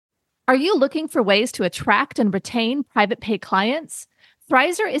Are you looking for ways to attract and retain private pay clients?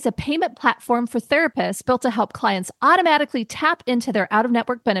 Thrizer is a payment platform for therapists built to help clients automatically tap into their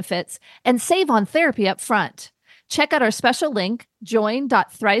out-of-network benefits and save on therapy up front. Check out our special link,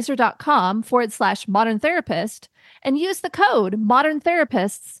 join.thrizer.com/modern therapist, and use the code Modern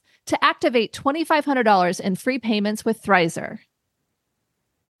Therapists to activate $2,500 in free payments with Thrizer.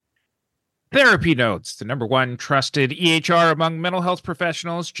 Therapy Notes, the #1 trusted EHR among mental health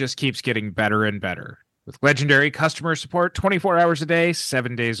professionals, just keeps getting better and better. With legendary customer support 24 hours a day,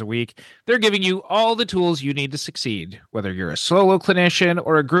 7 days a week, they're giving you all the tools you need to succeed, whether you're a solo clinician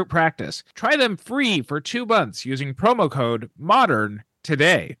or a group practice. Try them free for 2 months using promo code MODERN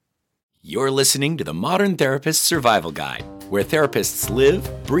today. You're listening to the Modern Therapist Survival Guide, where therapists live,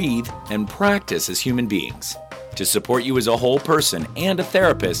 breathe, and practice as human beings. To support you as a whole person and a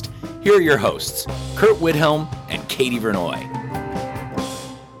therapist, here are your hosts, Kurt Widhelm and Katie Vernoy.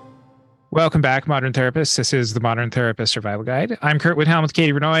 Welcome back, Modern Therapists. This is the Modern Therapist Survival Guide. I'm Kurt Widhelm with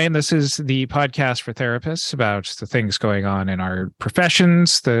Katie Vernoy, and this is the podcast for therapists about the things going on in our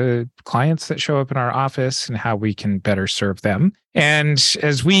professions, the clients that show up in our office, and how we can better serve them. And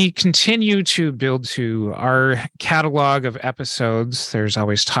as we continue to build to our catalog of episodes, there's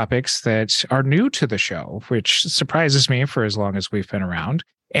always topics that are new to the show, which surprises me for as long as we've been around.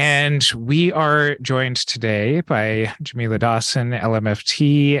 And we are joined today by Jamila Dawson,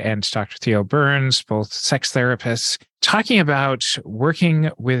 LMFT, and Dr. Theo Burns, both sex therapists, talking about working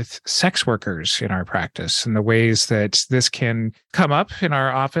with sex workers in our practice and the ways that this can come up in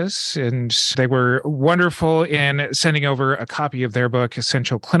our office. And they were wonderful in sending over a copy of their book,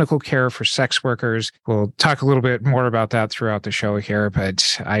 Essential Clinical Care for Sex Workers. We'll talk a little bit more about that throughout the show here,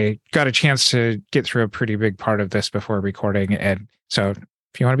 but I got a chance to get through a pretty big part of this before recording. And so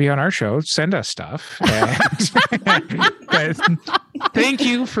if you want to be on our show, send us stuff. Thank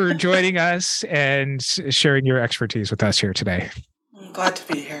you for joining us and sharing your expertise with us here today. I'm glad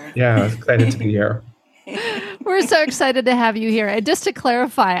to be here. Yeah, I was excited to be here. We're so excited to have you here. And just to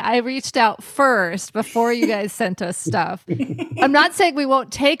clarify, I reached out first before you guys sent us stuff. I'm not saying we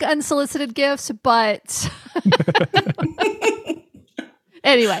won't take unsolicited gifts, but...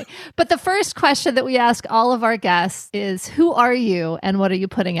 Anyway, but the first question that we ask all of our guests is, who are you and what are you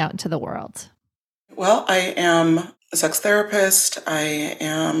putting out into the world? Well, I am a sex therapist. I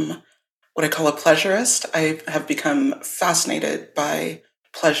am what I call a pleasurist. I have become fascinated by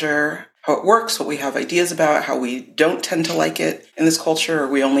pleasure, how it works, what we have ideas about, how we don't tend to like it in this culture, or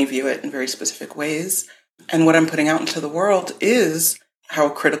we only view it in very specific ways. And what I'm putting out into the world is how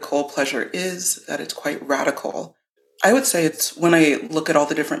critical pleasure is, that it's quite radical. I would say it's when I look at all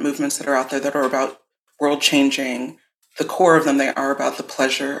the different movements that are out there that are about world changing, the core of them, they are about the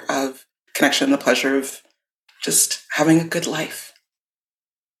pleasure of connection, the pleasure of just having a good life.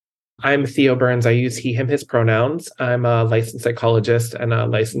 I'm Theo Burns. I use he, him, his pronouns. I'm a licensed psychologist and a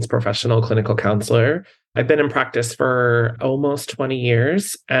licensed professional clinical counselor. I've been in practice for almost 20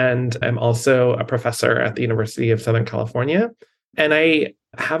 years, and I'm also a professor at the University of Southern California. And I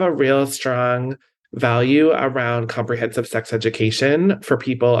have a real strong value around comprehensive sex education for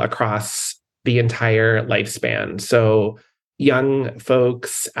people across the entire lifespan. So young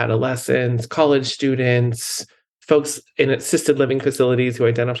folks, adolescents, college students, folks in assisted living facilities who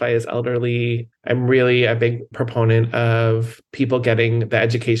identify as elderly. I'm really a big proponent of people getting the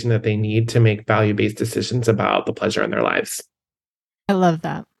education that they need to make value-based decisions about the pleasure in their lives. I love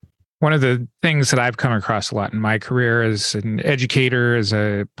that. One of the things that I've come across a lot in my career as an educator, as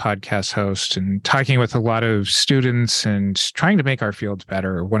a podcast host, and talking with a lot of students and trying to make our fields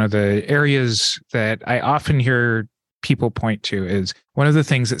better, one of the areas that I often hear people point to is one of the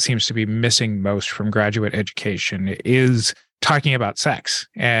things that seems to be missing most from graduate education is talking about sex.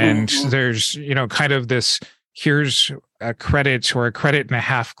 And there's, kind of this, here's a credit or a credit and a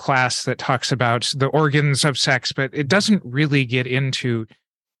half class that talks about the organs of sex, but it doesn't really get into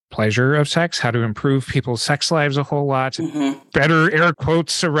pleasure of sex, how to improve people's sex lives a whole lot, better air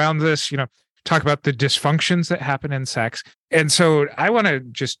quotes around this, talk about the dysfunctions that happen in sex. And so I want to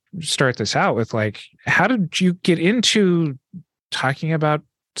just start this out with how did you get into talking about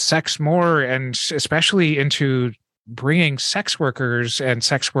sex more, and especially into bringing sex workers and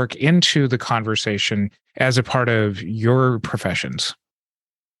sex work into the conversation as a part of your professions?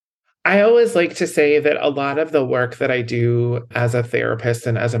 I always like to say that a lot of the work that I do as a therapist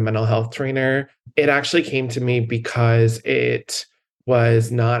and as a mental health trainer, it actually came to me because it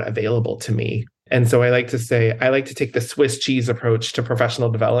was not available to me. And so I like to say, I like to take the Swiss cheese approach to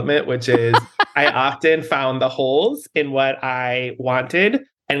professional development, which is I often found the holes in what I wanted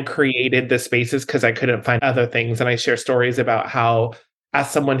and created the spaces because I couldn't find other things. And I share stories about how as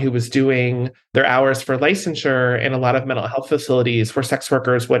someone who was doing their hours for licensure in a lot of mental health facilities where sex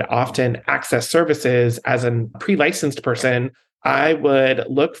workers would often access services as a pre-licensed person, I would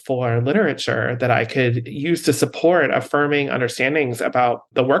look for literature that I could use to support affirming understandings about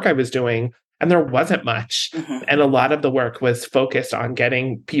the work I was doing. And there wasn't much. Mm-hmm. And a lot of the work was focused on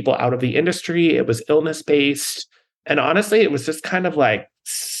getting people out of the industry. It was illness-based. And honestly, it was just kind of like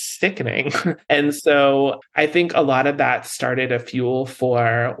sickening. And so I think a lot of that started a fuel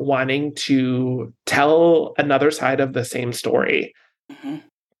for wanting to tell another side of the same story. Mm-hmm.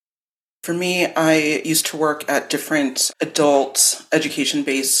 For me, I used to work at different adult,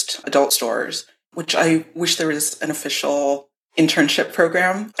 education-based adult stores, which I wish there was an official internship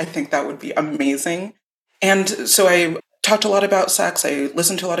program. I think that would be amazing. And so I talked a lot about sex. I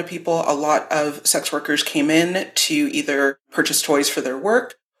listened to a lot of people. A lot of sex workers came in to either purchase toys for their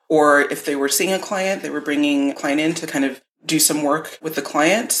work, or if they were seeing a client, they were bringing a client in to kind of do some work with the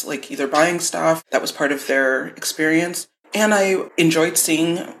client, like either buying stuff. That was part of their experience. And I enjoyed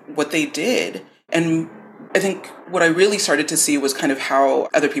seeing what they did. And I think what I really started to see was kind of how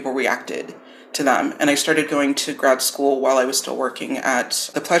other people reacted to them. And I started going to grad school while I was still working at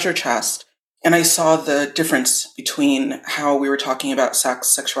the Pleasure Chest. And I saw the difference between how we were talking about sex,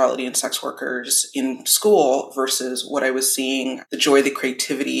 sexuality, and sex workers in school versus what I was seeing, the joy, the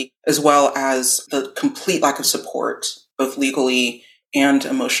creativity, as well as the complete lack of support, both legally and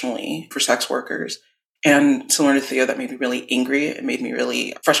emotionally, for sex workers. And similar to Theo, that made me really angry. It made me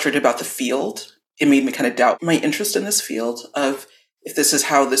really frustrated about the field. It made me kind of doubt my interest in this field of, if this is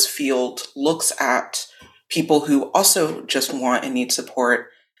how this field looks at people who also just want and need support,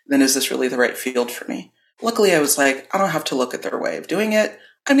 then is this really the right field for me? Luckily, I was like, I don't have to look at their way of doing it.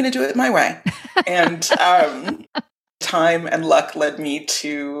 I'm going to do it my way. And time and luck led me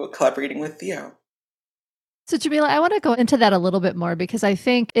to collaborating with Theo. So Jamila, I want to go into that a little bit more because I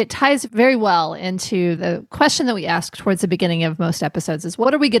think it ties very well into the question that we ask towards the beginning of most episodes is,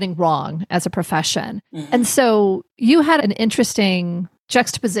 what are we getting wrong as a profession? Mm-hmm. And so you had an interesting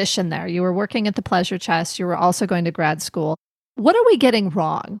juxtaposition there. You were working at the Pleasure Chest. You were also going to grad school. What are we getting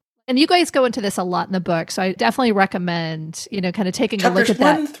wrong? And you guys go into this a lot in the book, so I definitely recommend, kind of taking a look at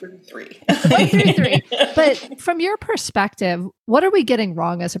that. 1 through 3. 1 through 3. But from your perspective, what are we getting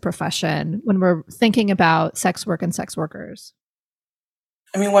wrong as a profession when we're thinking about sex work and sex workers?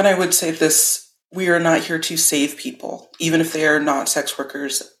 I mean, when I would say this, we are not here to save people. Even if they are not sex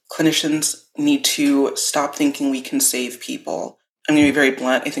workers, clinicians need to stop thinking we can save people. I'm going to be very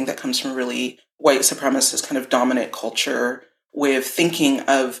blunt. I think that comes from a really white supremacist kind of dominant culture way of thinking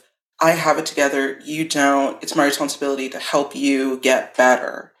of, I have it together, you don't. It's my responsibility to help you get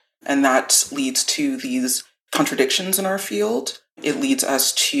better. And that leads to these contradictions in our field. It leads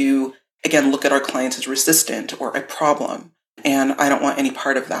us to, again, look at our clients as resistant or a problem. And I don't want any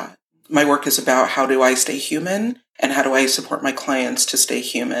part of that. My work is about, how do I stay human? And how do I support my clients to stay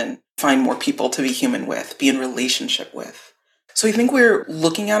human, find more people to be human with, be in relationship with? So I think we're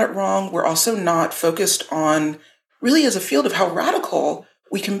looking at it wrong. We're also not focused on, really as a field, of how radical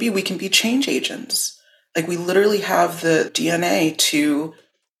we can be change agents. Like, we literally have the DNA to,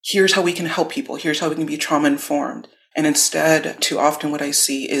 here's how we can help people. Here's how we can be trauma informed. And instead, too often what I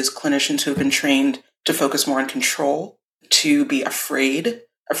see is clinicians who have been trained to focus more on control, to be afraid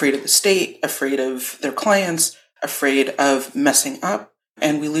of the state, afraid of their clients, afraid of messing up.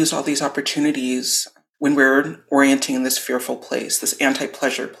 And we lose all these opportunities when we're orienting in this fearful place, this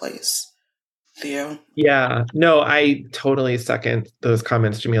anti-pleasure place. Theo? Yeah, no, I totally second those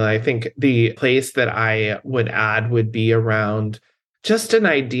comments, Jamila. I think the place that I would add would be around just an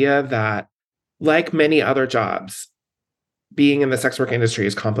idea that, like many other jobs, being in the sex work industry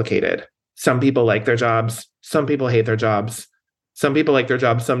is complicated. Some people like their jobs. Some people hate their jobs. Some people like their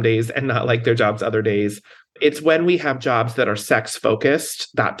jobs some days and not like their jobs other days. It's when we have jobs that are sex focused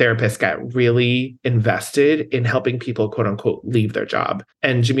that therapists get really invested in helping people, quote unquote, leave their job.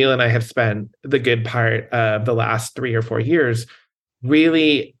 And Jamila and I have spent the good part of the last 3 or 4 years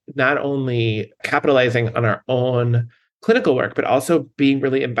really not only capitalizing on our own clinical work, but also being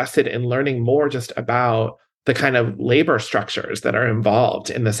really invested in learning more just about the kind of labor structures that are involved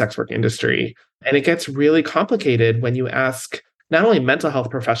in the sex work industry. And it gets really complicated when you ask not only mental health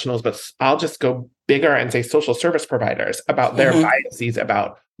professionals, but I'll just go bigger and say social service providers about their biases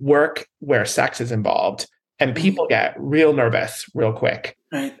about work where sex is involved. And people get real nervous real quick.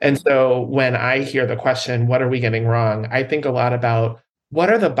 Right. And so when I hear the question, what are we getting wrong? I think a lot about, what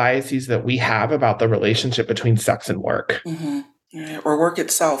are the biases that we have about the relationship between sex and work? Yeah, or work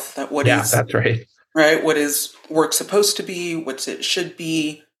itself. That's right. Right? What is work supposed to be? What it should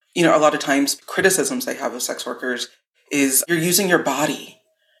be? A lot of times criticisms they have of sex workers is you're using your body,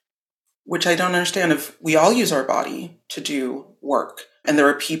 which I don't understand. If we all use our body to do work, and there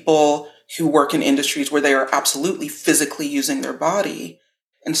are people who work in industries where they are absolutely physically using their body.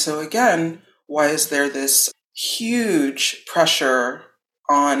 And so again, why is there this huge pressure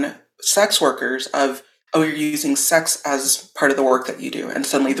on sex workers of, oh, you're using sex as part of the work that you do, and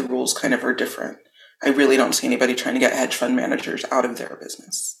suddenly the rules kind of are different. I really don't see anybody trying to get hedge fund managers out of their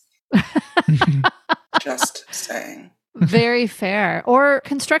business. Just saying. Very fair. Or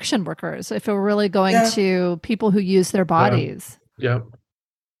construction workers, if we're really going to people who use their bodies. Yep.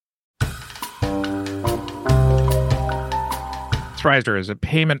 Thrizer is a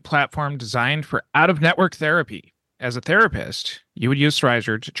payment platform designed for out-of-network therapy. As a therapist, you would use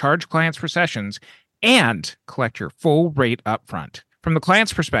Thrizer to charge clients for sessions and collect your full rate upfront. From the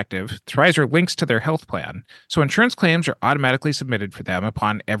client's perspective, Thrizer links to their health plan, so insurance claims are automatically submitted for them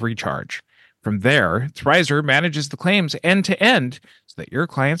upon every charge. From there, Thrizer manages the claims end-to-end so that your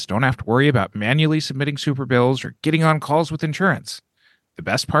clients don't have to worry about manually submitting super bills or getting on calls with insurance. The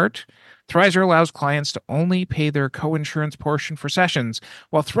best part? Thrizer allows clients to only pay their co-insurance portion for sessions,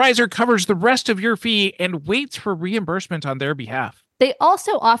 while Thrizer covers the rest of your fee and waits for reimbursement on their behalf. They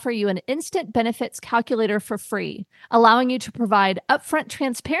also offer you an instant benefits calculator for free, allowing you to provide upfront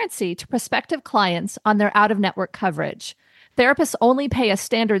transparency to prospective clients on their out-of-network coverage. Therapists only pay a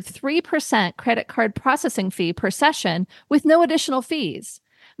standard 3% credit card processing fee per session with no additional fees.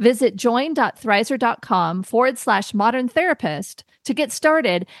 Visit join.thrizer.com/modern therapist to get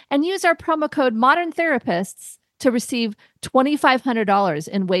started and use our promo code Modern Therapists to receive $2,500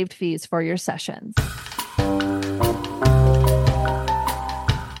 in waived fees for your sessions.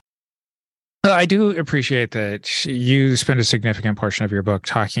 I do appreciate that you spend a significant portion of your book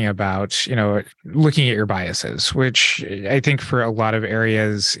talking about, looking at your biases, which I think for a lot of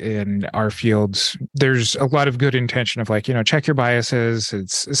areas in our fields, there's a lot of good intention of check your biases.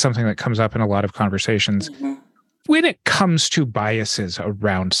 It's something that comes up in a lot of conversations. Mm-hmm. When it comes to biases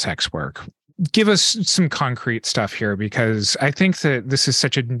around sex work, give us some concrete stuff here, because I think that this is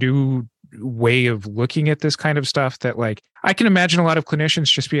such a new way of looking at this kind of stuff that I can imagine a lot of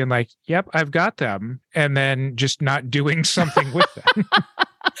clinicians just being like, yep, I've got them, and then just not doing something with them.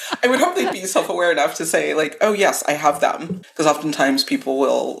 I would hope they'd be self-aware enough to say oh yes, I have them. Because oftentimes people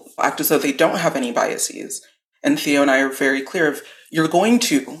will act as though they don't have any biases. And Theo and I are very clear of, you're going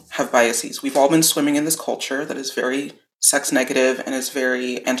to have biases. We've all been swimming in this culture that is very sex negative and is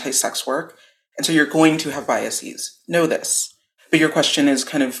very anti-sex work. And so you're going to have biases. Know this. But your question is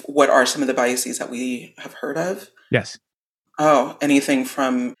kind of, what are some of the biases that we have heard of? Yes. Oh, anything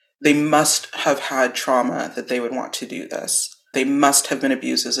from they must have had trauma that they would want to do this. They must have been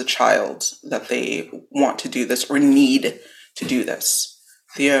abused as a child that they want to do this or need to do this.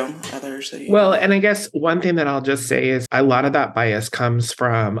 Theo, others? Well, and I guess one thing that I'll just say is a lot of that bias comes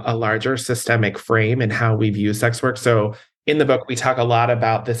from a larger systemic frame in how we view sex work. So in the book, we talk a lot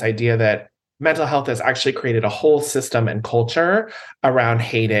about this idea that mental health has actually created a whole system and culture around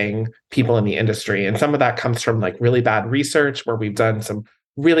hating people in the industry. And some of that comes from really bad research where we've done some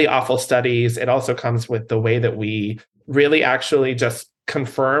really awful studies. It also comes with the way that we really actually just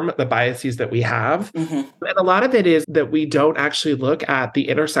confirm the biases that we have. Mm-hmm. And a lot of it is that we don't actually look at the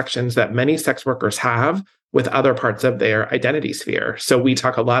intersections that many sex workers have with other parts of their identity sphere. So we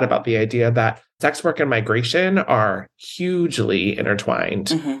talk a lot about the idea that sex work and migration are hugely intertwined.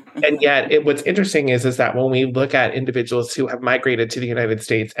 Mm-hmm, mm-hmm. And yet what's interesting is that when we look at individuals who have migrated to the United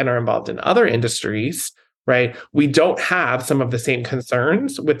States and are involved in other industries, right, we don't have some of the same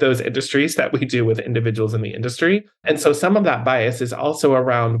concerns with those industries that we do with individuals in the industry. And so some of that bias is also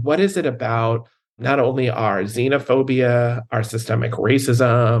around what is it about not only our xenophobia, our systemic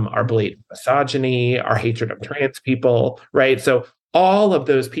racism, our blatant misogyny, our hatred of trans people, right? So all of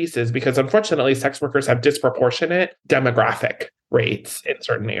those pieces, because unfortunately, sex workers have disproportionate demographic rates in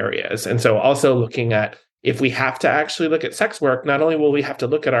certain areas. And so also looking at, if we have to actually look at sex work, not only will we have to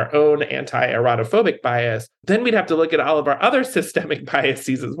look at our own anti-erotophobic bias, then we'd have to look at all of our other systemic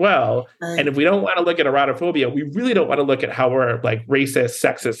biases as well. Right. And if we don't want to look at erotophobia, we really don't want to look at how we're racist,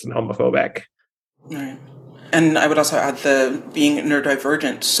 sexist, and homophobic. Right. And I would also add the being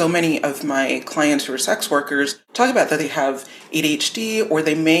neurodivergent. So many of my clients who are sex workers talk about that they have ADHD, or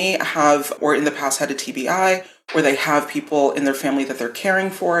they may have, or in the past had a TBI, or they have people in their family that they're caring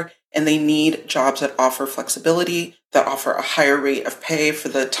for, and they need jobs that offer flexibility, that offer a higher rate of pay for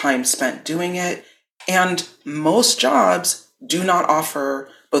the time spent doing it. And most jobs do not offer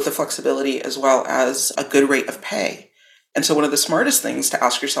both the flexibility as well as a good rate of pay. And so one of the smartest things to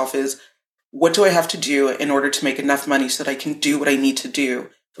ask yourself is, what do I have to do in order to make enough money so that I can do what I need to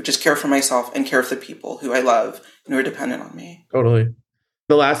do which is care for myself and care for the people who I love and who are dependent on me. Totally.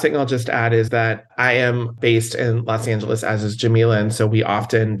 The last thing I'll just add is that I am based in Los Angeles, as is Jamila. And so we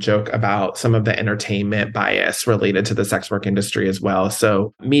often joke about some of the entertainment bias related to the sex work industry as well.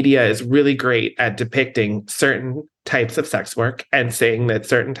 So media is really great at depicting certain types of sex work and saying that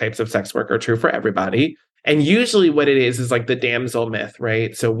certain types of sex work are true for everybody. And usually what it is like the damsel myth,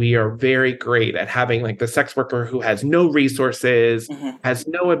 right? So we are very great at having like the sex worker who has no resources, has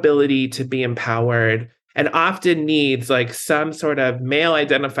no ability to be empowered, and often needs like some sort of male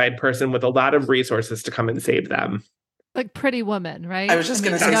identified person with a lot of resources to come and save them. Like Pretty Woman, right? I was just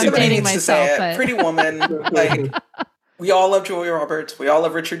going to say, I'm somebody dating needs myself, to say but... it. Pretty Woman, like, we all love Julia Roberts. We all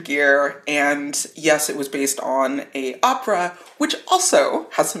love Richard Gere. And yes, it was based on a opera, which also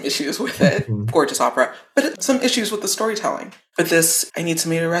has some issues with it. Gorgeous opera, but some issues with the storytelling. But this, I need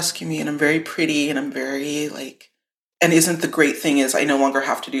somebody to rescue me, and I'm very pretty, and I'm very like, and isn't the great thing is I no longer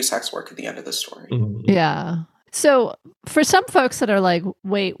have to do sex work at the end of the story. Yeah. So for some folks that are like,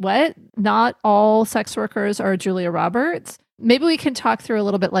 wait, what? Not all sex workers are Julia Roberts. Maybe we can talk through a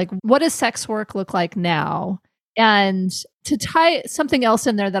little bit like, what does sex work look like now? And to tie something else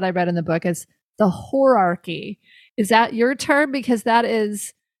in there that I read in the book is the hierarchy. Is that your term? Because that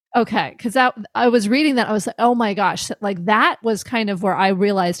is, okay. Because I was reading that. I was like, oh my gosh. Like that was kind of where I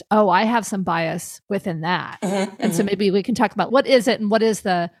realized, oh, I have some bias within that. And so maybe we can talk about what is it and what is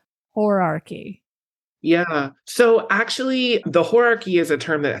the hierarchy? Yeah. So actually, the hierarchy is a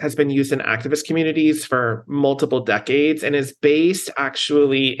term that has been used in activist communities for multiple decades and is based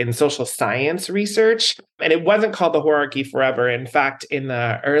actually in social science research. And it wasn't called the hierarchy forever. In fact, in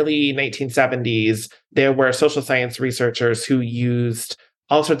the early 1970s, there were social science researchers who used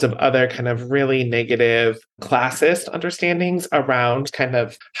all sorts of other kind of really negative classist understandings around kind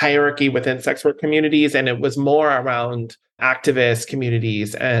of hierarchy within sex work communities. And it was more around activist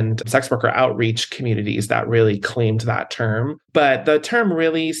communities and sex worker outreach communities that really claimed that term. But the term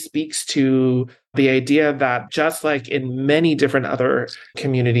really speaks to the idea that just like in many different other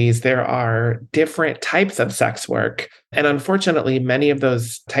communities, there are different types of sex work. And unfortunately, many of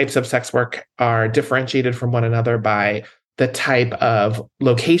those types of sex work are differentiated from one another by the type of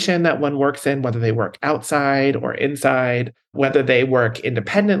location that one works in, whether they work outside or inside, whether they work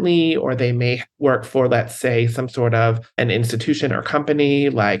independently or they may work for, let's say, some sort of an institution or company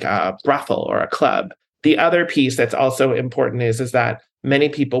like a brothel or a club. The other piece that's also important is that many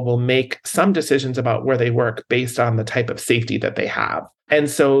people will make some decisions about where they work based on the type of safety that they have. And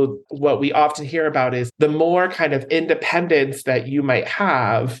so what we often hear about is the more kind of independence that you might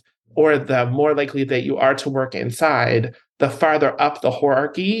have, or the more likely that you are to work inside, the farther up the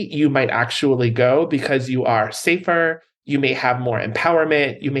hierarchy you might actually go because you are safer, you may have more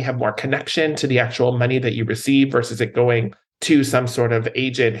empowerment, you may have more connection to the actual money that you receive versus it going to some sort of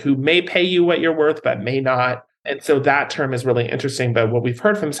agent who may pay you what you're worth, but may not. And so that term is really interesting. But what we've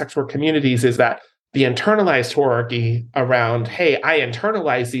heard from sex work communities is that the internalized hierarchy around, hey, I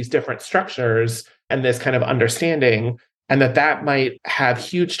internalize these different structures and this kind of understanding, and that might have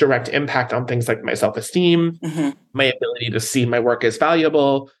huge direct impact on things like my self-esteem, my ability to see my work as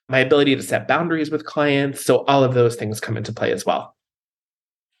valuable, my ability to set boundaries with clients. So all of those things come into play as well.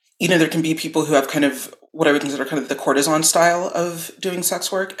 You know, there can be people who have kind of what I would consider kind of the courtesan style of doing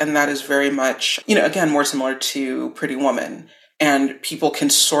sex work. And that is very much, you know, again, more similar to Pretty Woman. And people can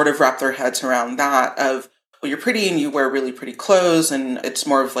sort of wrap their heads around that of, well, you're pretty and you wear really pretty clothes. And it's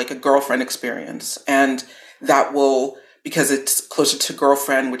more of like a girlfriend experience. And that will, because it's closer to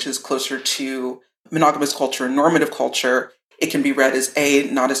girlfriend, which is closer to monogamous culture and normative culture, it can be read as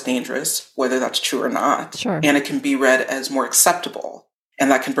not as dangerous, whether that's true or not. Sure. And it can be read as more acceptable. And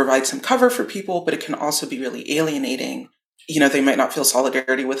that can provide some cover for people, but it can also be really alienating. You know, they might not feel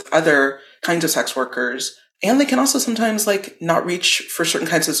solidarity with other kinds of sex workers. And they can also sometimes not reach for certain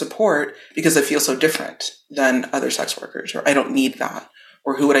kinds of support because they feel so different than other sex workers, or I don't need that,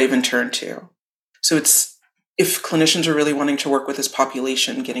 or who would I even turn to? So if clinicians are really wanting to work with this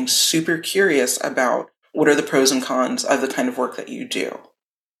population, getting super curious about what are the pros and cons of the kind of work that you do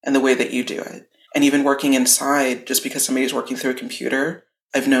and the way that you do it. And even working inside, just because somebody's working through a computer,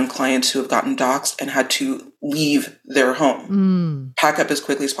 I've known clients who have gotten doxxed and had to leave their home, pack up as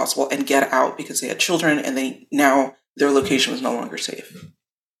quickly as possible and get out because they had children and now their location was no longer safe.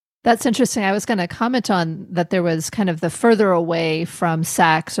 That's interesting. I was going to comment on that there was kind of the further away from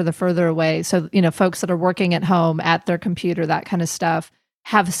sex or the further away. So, you know, folks that are working at home at their computer, that kind of stuff.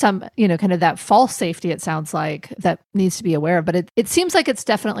 have some, kind of that false safety, it sounds like, that needs to be aware of. But it seems like it's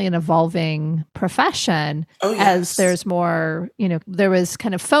definitely an evolving profession as there's more, there was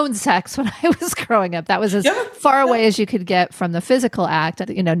kind of phone sex when I was growing up. That was as far away as you could get from the physical act.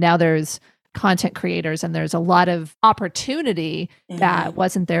 Now there's content creators and there's a lot of opportunity that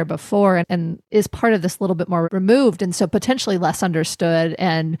wasn't there before and is part of this little bit more removed. And so potentially less understood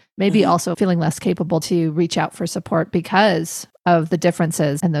and maybe also feeling less capable to reach out for support because of the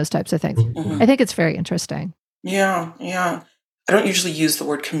differences and those types of things. I think it's very interesting. Yeah. I don't usually use the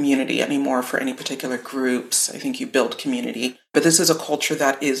word community anymore for any particular groups. I think you build community. But this is a culture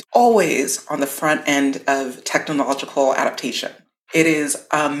that is always on the front end of technological adaptation. It is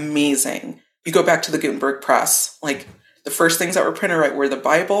amazing. You go back to the Gutenberg press, like the first things that were printed were the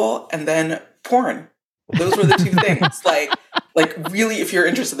Bible and then porn. Those were the two things. Like really, if you're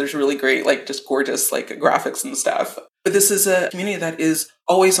interested, there's really great, just gorgeous, graphics and stuff. But this is a community that is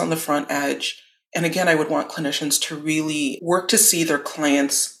always on the front edge. And again, I would want clinicians to really work to see their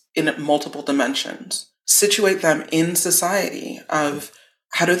clients in multiple dimensions, situate them in society of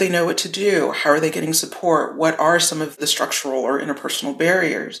how do they know what to do? How are they getting support? What are some of the structural or interpersonal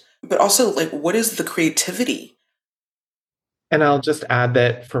barriers? But also, what is the creativity? And I'll just add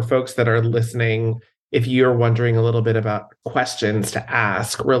that for folks that are listening, if you're wondering a little bit about questions to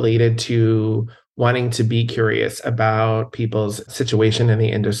ask related to wanting to be curious about people's situation in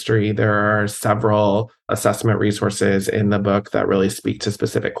the industry, there are several assessment resources in the book that really speak to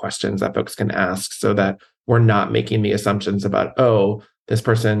specific questions that folks can ask so that we're not making the assumptions about, this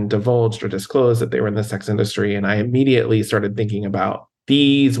person divulged or disclosed that they were in the sex industry. And I immediately started thinking about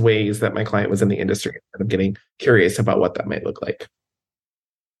these ways that my client was in the industry instead of getting curious about what that might look like.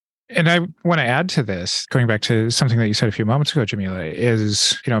 And I want to add to this, going back to something that you said a few moments ago, Jamila,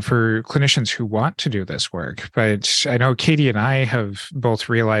 is, for clinicians who want to do this work. But I know Katie and I have both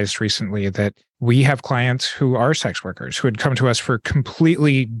realized recently that we have clients who are sex workers who had come to us for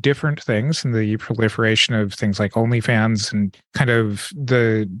completely different things, and the proliferation of things like OnlyFans and kind of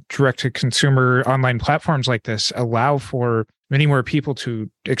the direct-to-consumer online platforms like this allow for many more people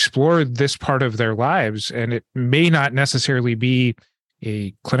to explore this part of their lives. And it may not necessarily be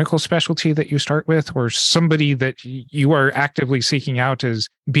a clinical specialty that you start with or somebody that you are actively seeking out as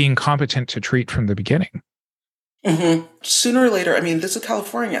being competent to treat from the beginning. Sooner or later, this is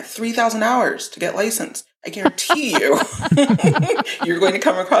California, 3,000 hours to get licensed. I guarantee you, you're going to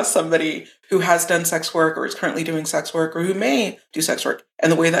come across somebody who has done sex work or is currently doing sex work or who may do sex work.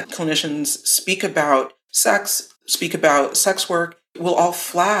 And the way that clinicians speak about sex work, will all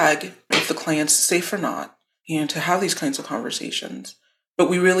flag if the client's safe or not, to have these kinds of conversations. But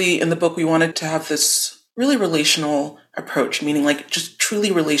we really, in the book, we wanted to have this really relational approach, meaning just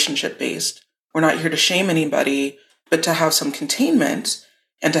truly relationship-based. We're not here to shame anybody, but to have some containment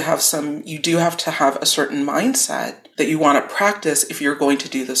and to have you do have to have a certain mindset that you want to practice if you're going to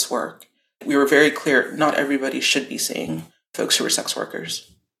do this work. We were very clear, not everybody should be seeing folks who are sex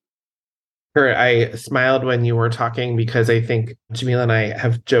workers. Sure. I smiled when you were talking because I think Jamila and I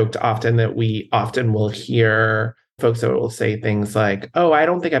have joked often that we often will hear folks that will say things like, I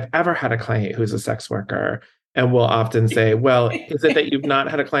don't think I've ever had a client who's a sex worker. And we'll often say, well, is it that you've not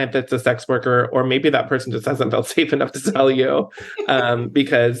had a client that's a sex worker? Or maybe that person just hasn't felt safe enough to tell you,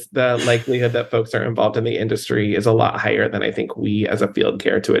 because the likelihood that folks are involved in the industry is a lot higher than I think we as a field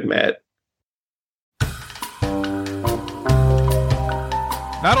care to admit.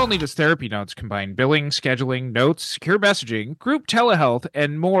 Not only does Therapy Notes combine billing, scheduling, notes, secure messaging, group telehealth,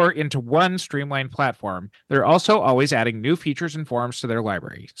 and more into one streamlined platform, they're also always adding new features and forms to their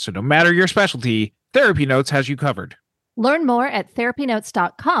library. So no matter your specialty, Therapy Notes has you covered. Learn more at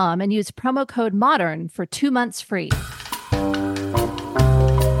therapynotes.com and use promo code MODERN for 2 months free.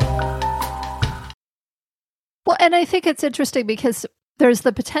 Well, and I think it's interesting because there's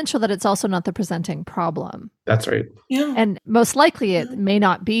the potential that it's also not the presenting problem. That's right. Yeah. And most likely it may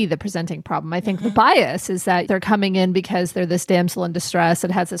not be the presenting problem. I think the bias is that they're coming in because they're this damsel in distress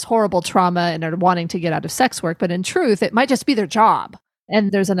and has this horrible trauma and are wanting to get out of sex work. But in truth, it might just be their job.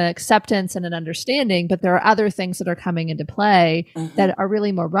 And there's an acceptance and an understanding, but there are other things that are coming into play that are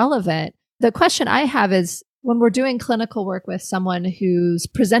really more relevant. The question I have is, when we're doing clinical work with someone whose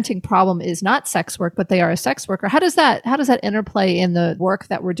presenting problem is not sex work, but they are a sex worker, how does that interplay in the work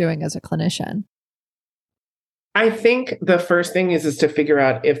that we're doing as a clinician? I think the first thing is to figure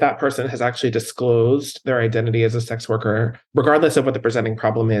out if that person has actually disclosed their identity as a sex worker, regardless of what the presenting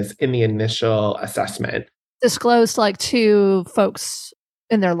problem is in the initial assessment. Disclosed to folks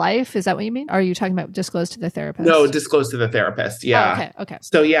in their life? Is that what you mean? Or are you talking about disclosed to the therapist? No, disclosed to the therapist. Yeah. Oh, okay.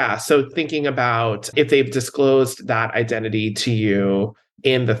 So thinking about if they've disclosed that identity to you,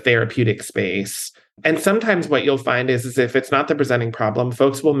 in the therapeutic space. And sometimes what you'll find is if it's not the presenting problem,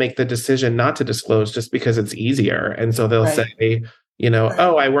 folks will make the decision not to disclose just because it's easier. And so they'll say,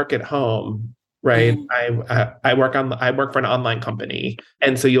 oh, I work at home, right? I work for an online company.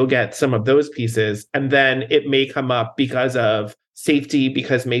 And so you'll get some of those pieces. And then it may come up because of safety,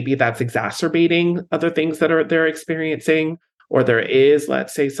 because maybe that's exacerbating other things that they're experiencing, or there is,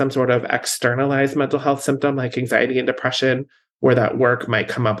 let's say, some sort of externalized mental health symptom like anxiety and depression, where that work might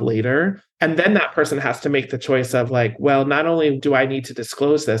come up later. And then that person has to make the choice of like, well, not only do I need to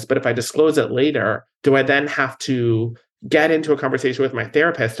disclose this, but if I disclose it later, do I then have to get into a conversation with my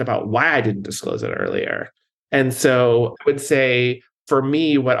therapist about why I didn't disclose it earlier? And so I would say for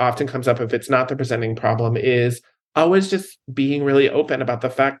me, what often comes up if it's not the presenting problem is always just being really open about the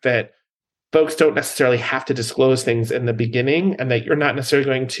fact that folks don't necessarily have to disclose things in the beginning, and that you're not necessarily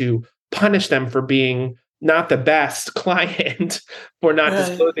going to punish them for being not the best client for not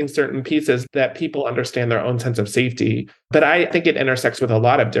disclosing certain pieces, that people understand their own sense of safety. But I think it intersects with a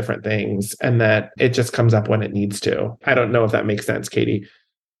lot of different things, and that it just comes up when it needs to. I don't know if that makes sense, Katie.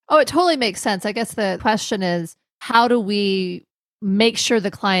 Oh, it totally makes sense. I guess the question is, how do we make sure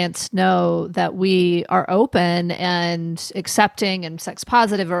the clients know that we are open and accepting and sex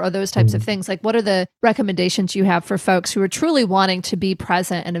positive, or those types of things? Like, what are the recommendations you have for folks who are truly wanting to be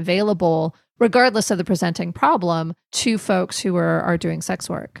present and available, regardless of the presenting problem, to folks who are doing sex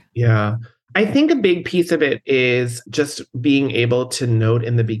work? Yeah. I think a big piece of it is just being able to note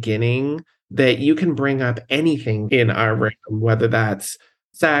in the beginning that you can bring up anything in our room, whether that's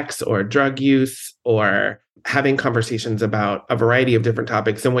sex or drug use or having conversations about a variety of different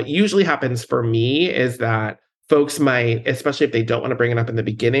topics. And what usually happens for me is that folks might, especially if they don't want to bring it up in the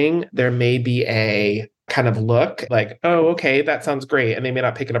beginning, there may be a kind of look like, oh, okay, that sounds great. And they may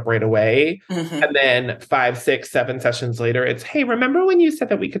not pick it up right away. And then 5, 6, 7 sessions later, it's, hey, remember when you said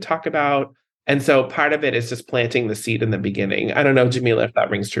that we could talk about? And so part of it is just planting the seed in the beginning. I don't know, Jamila, if that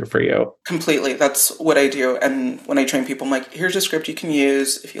rings true for you. Completely. That's what I do. And when I train people, I'm like, here's a script you can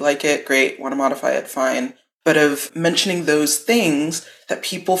use. If you like it, great. Want to modify it, fine. But of mentioning those things that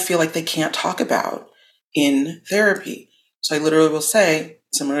people feel like they can't talk about in therapy. So I literally will say,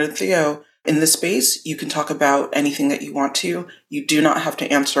 similar to Theo, in this space, you can talk about anything that you want to. You do not have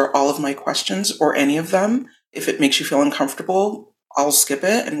to answer all of my questions or any of them. If it makes you feel uncomfortable, I'll skip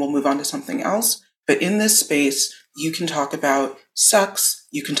it and we'll move on to something else. But in this space, you can talk about sex.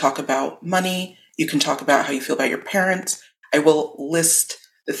 You can talk about money. You can talk about how you feel about your parents. I will list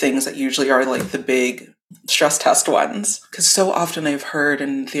the things that usually are like the big stress test ones. Because so often I've heard,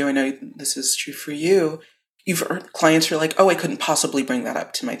 and Theo, I know this is true for you, you've heard clients who are like, oh, I couldn't possibly bring that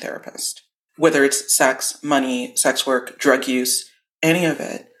up to my therapist. Whether it's sex, money, sex work, drug use, any of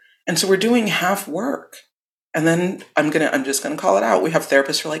it. And so we're doing half work. And then I'm just gonna call it out. We have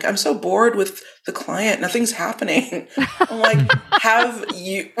therapists who are like, I'm so bored with the client, nothing's happening. I'm like,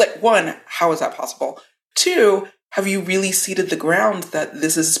 one, how is that possible? 2, have you really seeded the ground that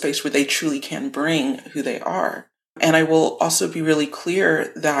this is a space where they truly can bring who they are? And I will also be really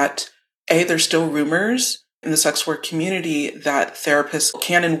clear that there's still rumors in the sex work community that therapists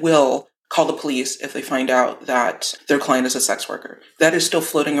can and will call the police if they find out that their client is a sex worker. That is still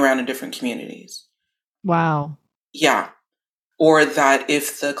floating around in different communities. Wow. Yeah. Or that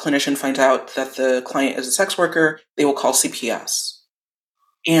if the clinician finds out that the client is a sex worker, they will call CPS.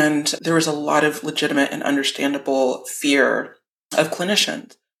 And there is a lot of legitimate and understandable fear of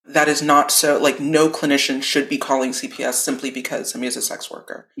clinicians. That is not so, like, no clinician should be calling CPS simply because somebody is a sex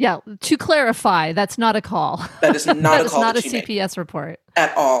worker. Yeah. To clarify, that's not a call. That is not a call. That is not a CPS report.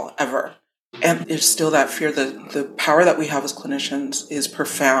 At all, ever. And there's still that fear. The power that we have as clinicians is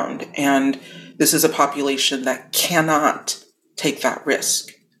profound. And this is a population that cannot take that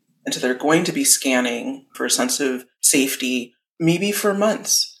risk. And so they're going to be scanning for a sense of safety, maybe for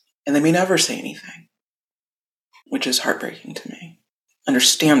months. And they may never say anything, which is heartbreaking to me.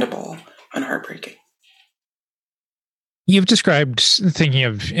 Understandable and heartbreaking. You've described thinking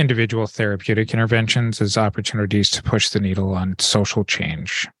of individual therapeutic interventions as opportunities to push the needle on social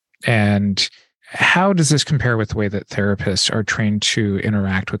change. And how does this compare with the way that therapists are trained to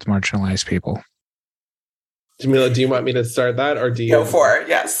interact with marginalized people? Jamila, do you want me to start that, or do you? Go for it.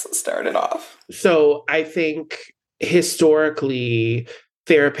 Yes, start it off. So I think historically,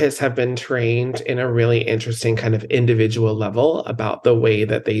 therapists have been trained in a really interesting kind of individual level about the way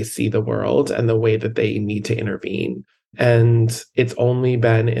that they see the world and the way that they need to intervene. And it's only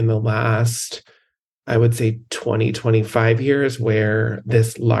been in the last, I would say, 20, 25 years where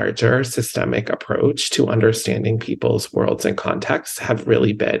this larger systemic approach to understanding people's worlds and contexts have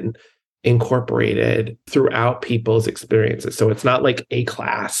really been incorporated throughout people's experiences. So it's not like a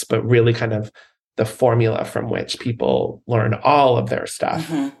class, but really kind of the formula from which people learn all of their stuff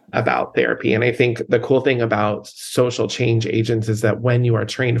about therapy. And I think the cool thing about social change agents is that when you are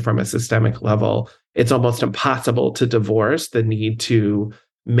trained from a systemic level, it's almost impossible to divorce the need to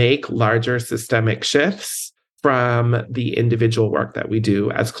make larger systemic shifts from the individual work that we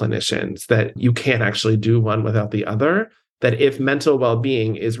do as clinicians, that you can't actually do one without the other. That if mental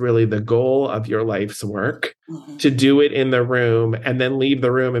well-being is really the goal of your life's work, to do it in the room and then leave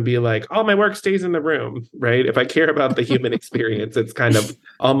the room and be like, oh, my work stays in the room, right? If I care about the human experience, it's kind of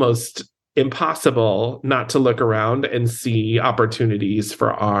almost impossible not to look around and see opportunities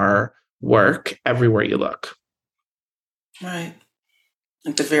for our work everywhere you look. Right.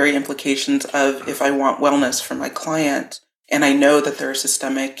 Like the very implications of if I want wellness for my client and I know that there are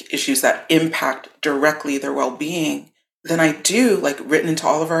systemic issues that impact directly their well-being, then I do, like, written into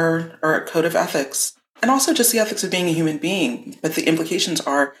all of our code of ethics, and also just the ethics of being a human being. But the implications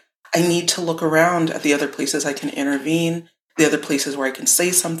are I need to look around at the other places I can intervene, the other places where I can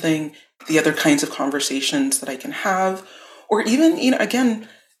say something, the other kinds of conversations that I can have, or even, again,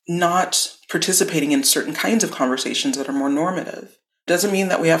 not participating in certain kinds of conversations that are more normative. Doesn't mean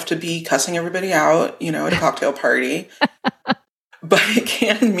that we have to be cussing everybody out, at a cocktail party, but it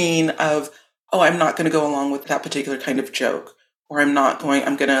can mean of, oh, I'm not going to go along with that particular kind of joke, or I'm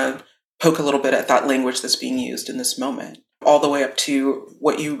going to poke a little bit at that language that's being used in this moment, all the way up to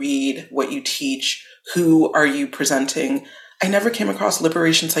what you read, what you teach, who are you presenting. I never came across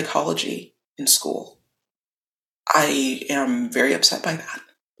liberation psychology in school. I am very upset by that.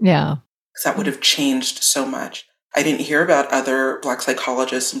 Yeah. Because that would have changed so much. I didn't hear about other Black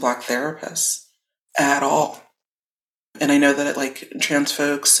psychologists and Black therapists at all. And I know that trans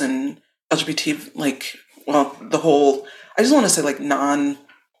folks and LGBT, I just want to say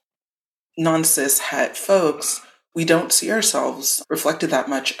non-cis het folks, we don't see ourselves reflected that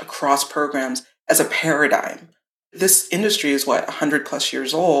much across programs as a paradigm. This industry is 100 plus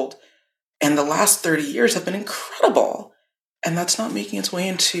years old, and the last 30 years have been incredible. And that's not making its way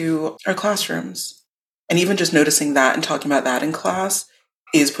into our classrooms. And even just noticing that and talking about that in class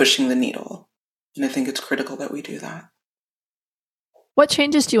is pushing the needle. And I think it's critical that we do that. What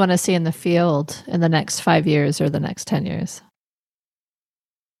changes do you want to see in the field in the next 5 years or the next 10 years?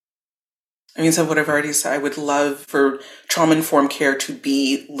 So what I've already said, I would love for trauma-informed care to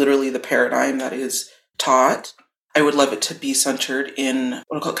be literally the paradigm that is taught. I would love it to be centered in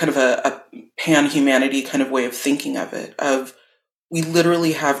what I call kind of a pan-humanity kind of way of thinking of it, of we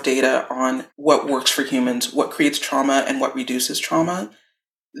literally have data on what works for humans, what creates trauma and what reduces trauma.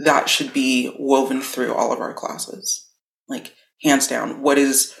 That should be woven through all of our classes. Hands down, what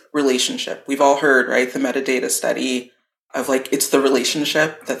is relationship? We've all heard, right? The metadata study of it's the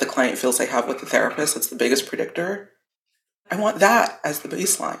relationship that the client feels they have with the therapist. That's the biggest predictor. I want that as the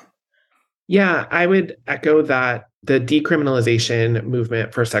baseline. Yeah, I would echo that the decriminalization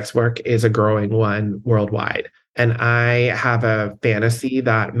movement for sex work is a growing one worldwide. And I have a fantasy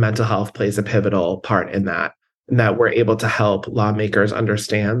that mental health plays a pivotal part in that, and that we're able to help lawmakers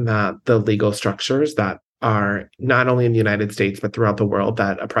understand that the legal structures that are not only in the United States, but throughout the world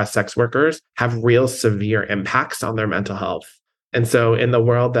that oppress sex workers have real severe impacts on their mental health. And so in the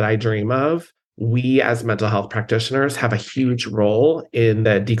world that I dream of, we as mental health practitioners have a huge role in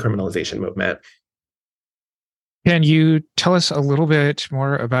the decriminalization movement. Can you tell us a little bit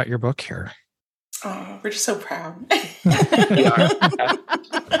more about your book here? Oh, we're just so proud. We are.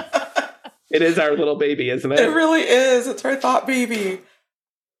 It is our little baby, isn't it? It really is. It's our thought baby.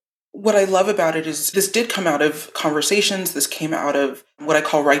 What I love about it is this did come out of conversations. This came out of what I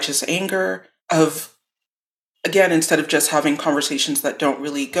call righteous anger of, again, instead of just having conversations that don't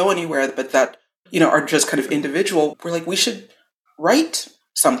really go anywhere, but that, are just kind of individual, we're we should write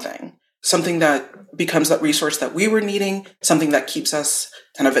something that becomes that resource that we were needing, something that keeps us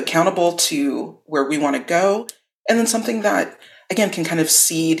kind of accountable to where we want to go. And then something that, again, can kind of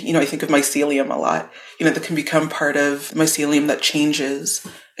seed, I think of mycelium a lot, that can become part of mycelium that changes,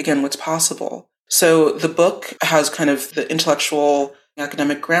 again, what's possible. So the book has kind of the intellectual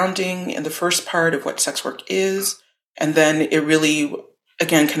academic grounding in the first part of what sex work is. And then it really,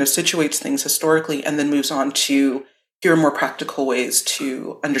 again, kind of situates things historically and then moves on to here are more practical ways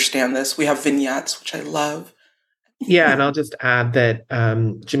to understand this. We have vignettes, which I love. Yeah, and I'll just add that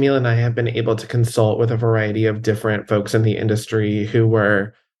Jamila and I have been able to consult with a variety of different folks in the industry who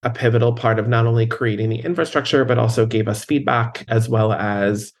were a pivotal part of not only creating the infrastructure, but also gave us feedback, as well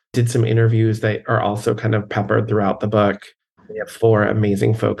as did some interviews that are also kind of peppered throughout the book. We have 4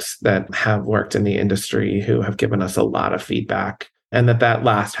 amazing folks that have worked in the industry who have given us a lot of feedback And that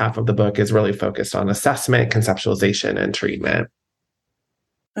last half of the book is really focused on assessment, conceptualization, and treatment.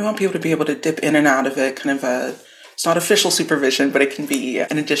 I want people to be able to dip in and out of it, it's not official supervision, but it can be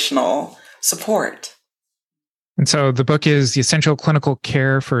an additional support. And so the book is The Essential Clinical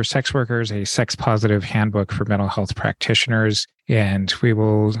Care for Sex Workers, a sex-positive handbook for mental health practitioners. And we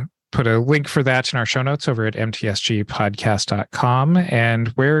will put a link for that in our show notes over at mtsgpodcast.com. And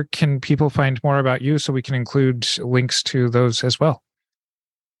where can people find more about you so we can include links to those as well?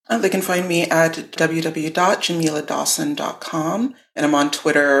 They can find me at www.jamiladawson.com. And I'm on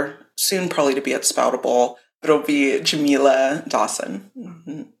Twitter, soon probably to be at Spoutable, but it'll be Jamila Dawson.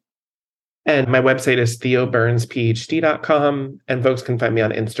 Mm-hmm. And my website is theoburnsphd.com. And folks can find me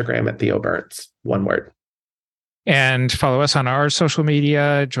on Instagram at theoburns, one word. And follow us on our social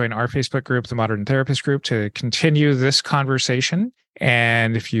media, join our Facebook group, the Modern Therapist Group, to continue this conversation.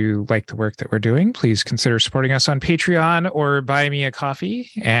 And if you like the work that we're doing, please consider supporting us on Patreon or buy me a coffee.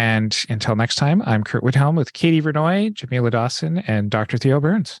 And until next time, I'm Kurt Wilhelm with Katie Vernoy, Jamila Dawson, and Dr. Theo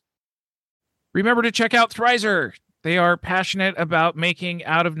Burns. Remember to check out Thrizer. They are passionate about making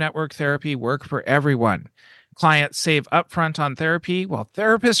out-of-network therapy work for everyone. Clients save upfront on therapy while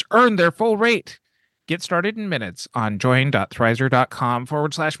therapists earn their full rate. Get started in minutes on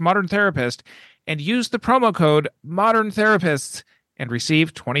join.thrizer.com/modern therapist and use the promo code Modern Therapists and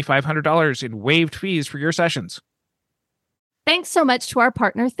receive $2,500 in waived fees for your sessions. Thanks so much to our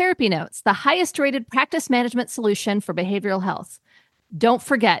partner, Therapy Notes, the highest rated practice management solution for behavioral health. Don't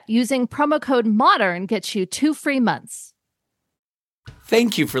forget, using promo code MODERN gets you 2 free months.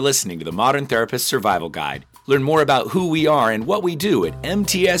 Thank you for listening to the Modern Therapist Survival Guide. Learn more about who we are and what we do at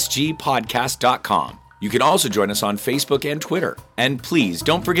mtsgpodcast.com. You can also join us on Facebook and Twitter. And please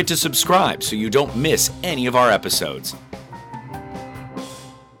don't forget to subscribe so you don't miss any of our episodes.